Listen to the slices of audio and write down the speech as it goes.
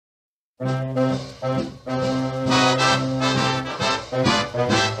Goodbye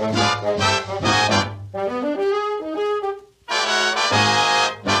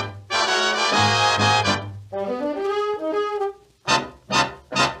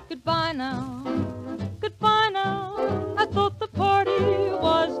now, goodbye now. I thought the party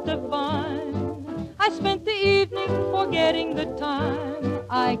was divine. I spent the evening forgetting the time.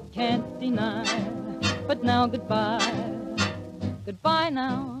 I can't deny, but now goodbye. Goodbye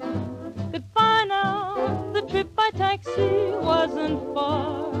now, goodbye now. The trip by taxi wasn't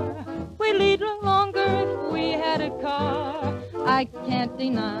far. We'd lead longer if we had a car. I can't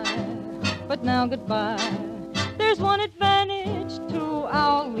deny, but now goodbye. There's one advantage to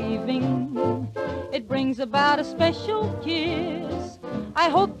our leaving. It brings about a special kiss. I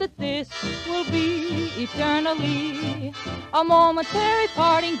hope that this will be eternally a momentary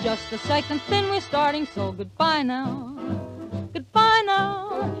parting, just a second, then we're starting. So goodbye now, goodbye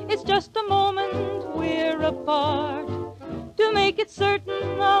now. It's just a moment we're apart. To make it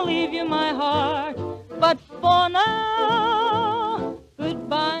certain, I'll leave you my heart. But for now,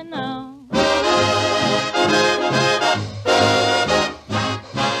 goodbye now.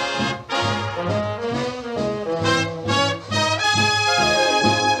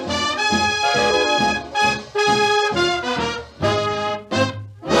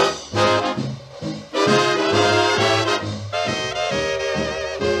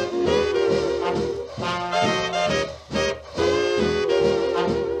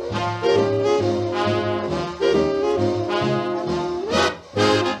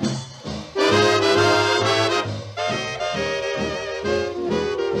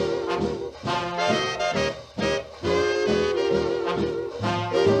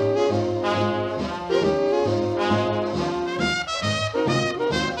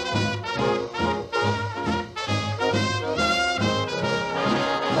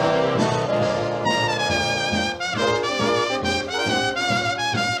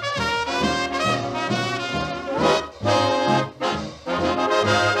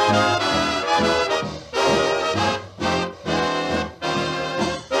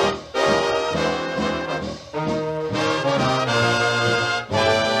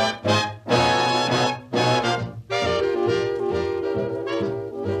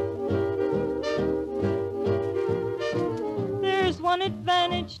 One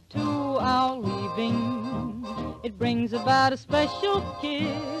advantage to our leaving. It brings about a special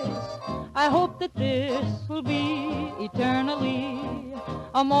kiss. I hope that this will be eternally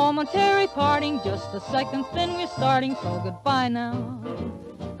a momentary parting, just a second, then we're starting. So goodbye now,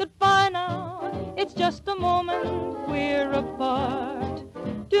 goodbye now. It's just a moment we're apart.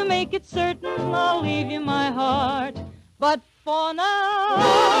 To make it certain, I'll leave you my heart. But for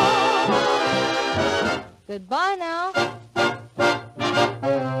now, goodbye now.